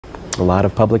A lot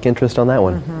of public interest on that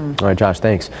one. All right, Josh,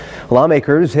 thanks.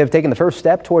 Lawmakers have taken the first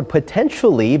step toward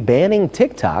potentially banning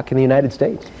TikTok in the United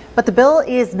States. But the bill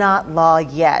is not law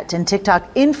yet, and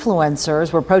TikTok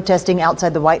influencers were protesting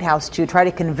outside the White House to try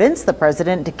to convince the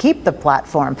president to keep the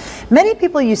platform. Many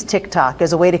people use TikTok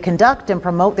as a way to conduct and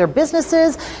promote their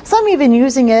businesses, some even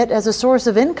using it as a source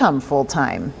of income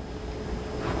full-time.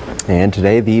 And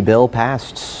today the bill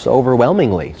passed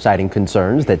overwhelmingly, citing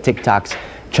concerns that TikTok's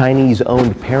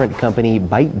Chinese-owned parent company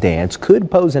ByteDance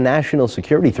could pose a national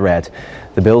security threat.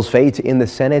 The bill's fate in the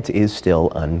Senate is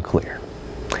still unclear.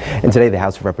 And today the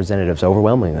House of Representatives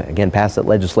overwhelmingly again passed that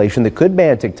legislation that could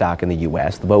ban TikTok in the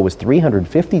U.S. The vote was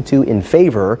 352 in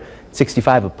favor,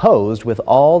 65 opposed, with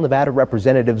all Nevada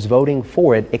representatives voting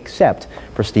for it except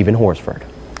for Stephen Horsford.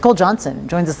 Cole Johnson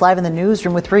joins us live in the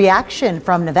newsroom with reaction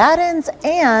from Nevadans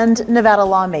and Nevada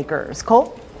lawmakers.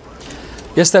 Cole?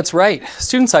 Yes, that's right.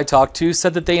 Students I talked to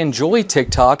said that they enjoy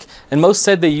TikTok, and most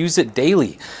said they use it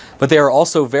daily. But they are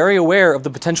also very aware of the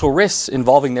potential risks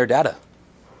involving their data.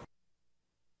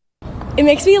 It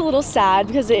makes me a little sad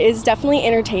because it is definitely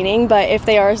entertaining, but if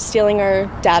they are stealing our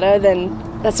data,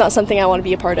 then that's not something I want to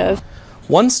be a part of.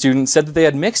 One student said that they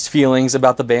had mixed feelings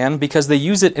about the ban because they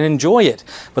use it and enjoy it,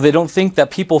 but they don't think that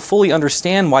people fully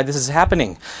understand why this is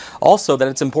happening. Also, that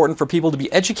it's important for people to be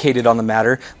educated on the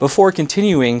matter before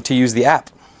continuing to use the app.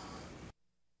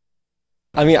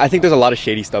 I mean, I think there's a lot of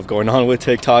shady stuff going on with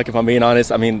TikTok, if I'm being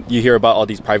honest. I mean, you hear about all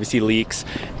these privacy leaks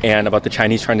and about the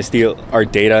Chinese trying to steal our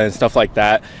data and stuff like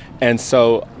that. And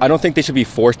so I don't think they should be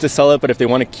forced to sell it, but if they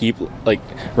want to keep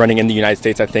running in the United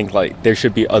States, I think there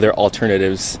should be other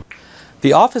alternatives.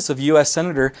 The office of U.S.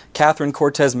 Senator Catherine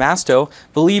Cortez Masto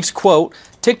believes, quote,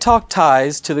 TikTok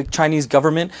ties to the Chinese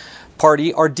government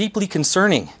party are deeply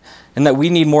concerning, and that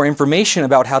we need more information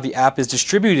about how the app is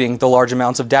distributing the large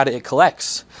amounts of data it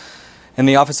collects. And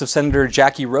the office of Senator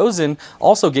Jackie Rosen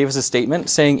also gave us a statement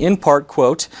saying, in part,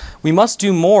 quote, we must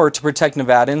do more to protect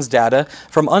Nevadans' data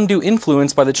from undue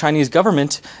influence by the Chinese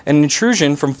government and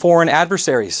intrusion from foreign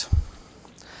adversaries.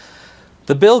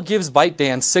 The bill gives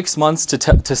ByteDance 6 months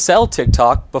to sell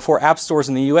TikTok before app stores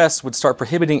in the U.S. would start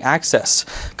prohibiting access.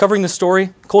 Covering the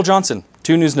story, Cole Johnson,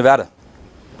 2 News Nevada.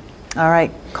 All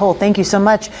right, Cole, thank you so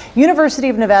much. University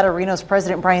of Nevada, Reno's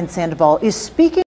President Brian Sandoval is speaking